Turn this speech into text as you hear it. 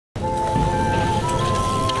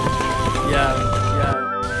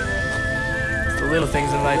little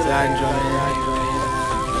things in life that I enjoy.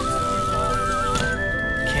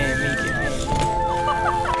 Can't make it.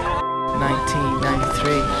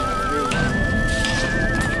 1993.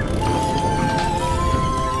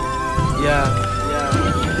 Yeah.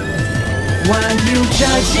 Why you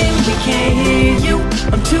judging? We can't hear you.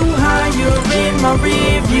 I'm too high, you're in my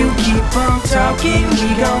rear view. Keep on talking, we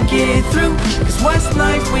gon' get through. Cause what's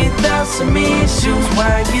life without some issues?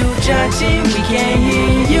 Why you judging? We can't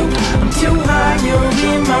hear you. I'm too high, you're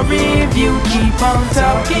in my rear view. Keep on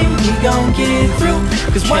talking, we gon' get through.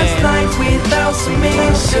 Cause what's life without some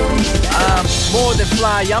issues? I'm more than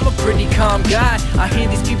fly, I'm a pretty calm guy. I hear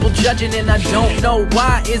these people judging and I don't know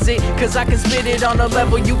why. Is it cause I can spit it on a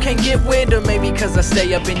level you can't get with? Or maybe cause I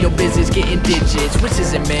stay up in your business getting digits? Which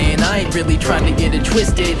is it, man? I ain't really trying to get it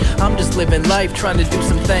twisted. I'm just living life, trying to do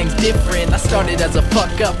some things different. I started as a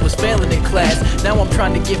fuck up, was failing in class. Now I'm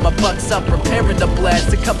trying to get my bucks up, preparing to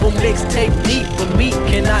blast a couple mixtape deep. But me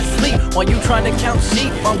cannot sleep while you trying to count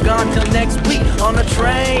sheep. I'm gone till next week on a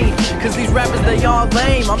train. Cause these rappers, they all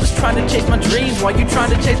lame. I'm just trying to chase my dreams while you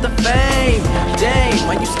trying to chase the fame. Damn,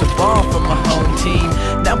 I used to ball for my home team.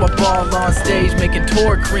 Now I ball on stage making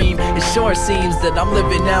tour cream. It sure seems that I'm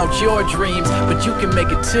living out your dreams, but you can make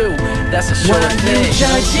it too, that's a sure thing. Why you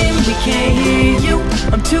judging? We can't hear you.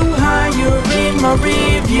 I'm too high, you're in my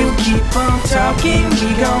rear view. Keep on talking,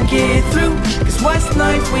 we gon' get through. Cause what's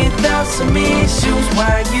life without some issues?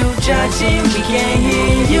 Why you judging? We can't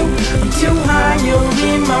hear you. I'm too high, you're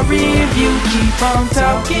in my rear view. Keep on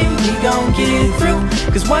talking, we gon' get through.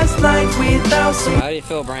 Cause what's life without some... How do you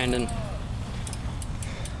feel, Brandon?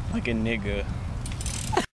 Like a nigga.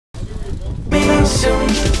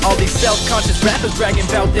 All these self-conscious rappers bragging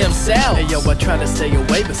about themselves. Hey yo, I try to stay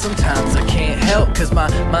away, but sometimes I can't help. Cause my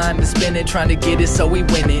mind is spinning, trying to get it so we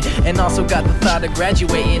win it. And also got the thought of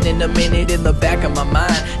graduating in a minute in the back of my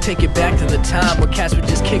mind. Take it back to the time where cats would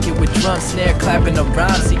just kick it with drums, snare, clapping a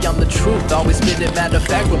rhyme. See, I'm the truth, always spitting matter of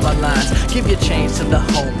fact with my lines. Give your change to the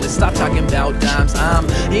homeless, stop talking about dimes. I'm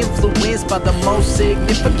influenced by the most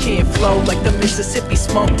significant flow, like the Mississippi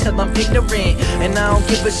smoke till I'm ignorant. And I don't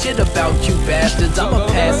give a shit about you bastards. I'ma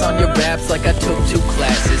pass on your raps like I took 2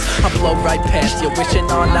 classes. I blow right past you, wishing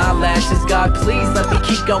on eyelashes. God, please let me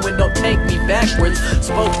keep going, don't take me backwards.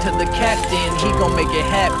 Spoke to the captain, he gon' make it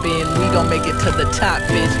happen. We gon' make it to the top,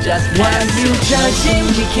 bitch, just why you judging?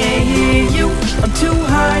 We can't hear you. I'm too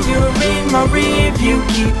high, you're in my rear view.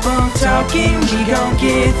 Keep on talking, we gon'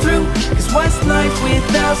 get through. Cause what's life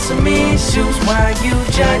without some issues? Why you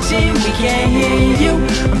judging? We can't hear you.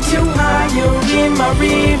 I'm too high, you're in my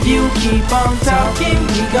rear view. Keep on talking,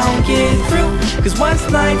 we gon' get through. Cause what's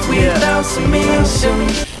life without some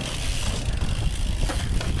issues?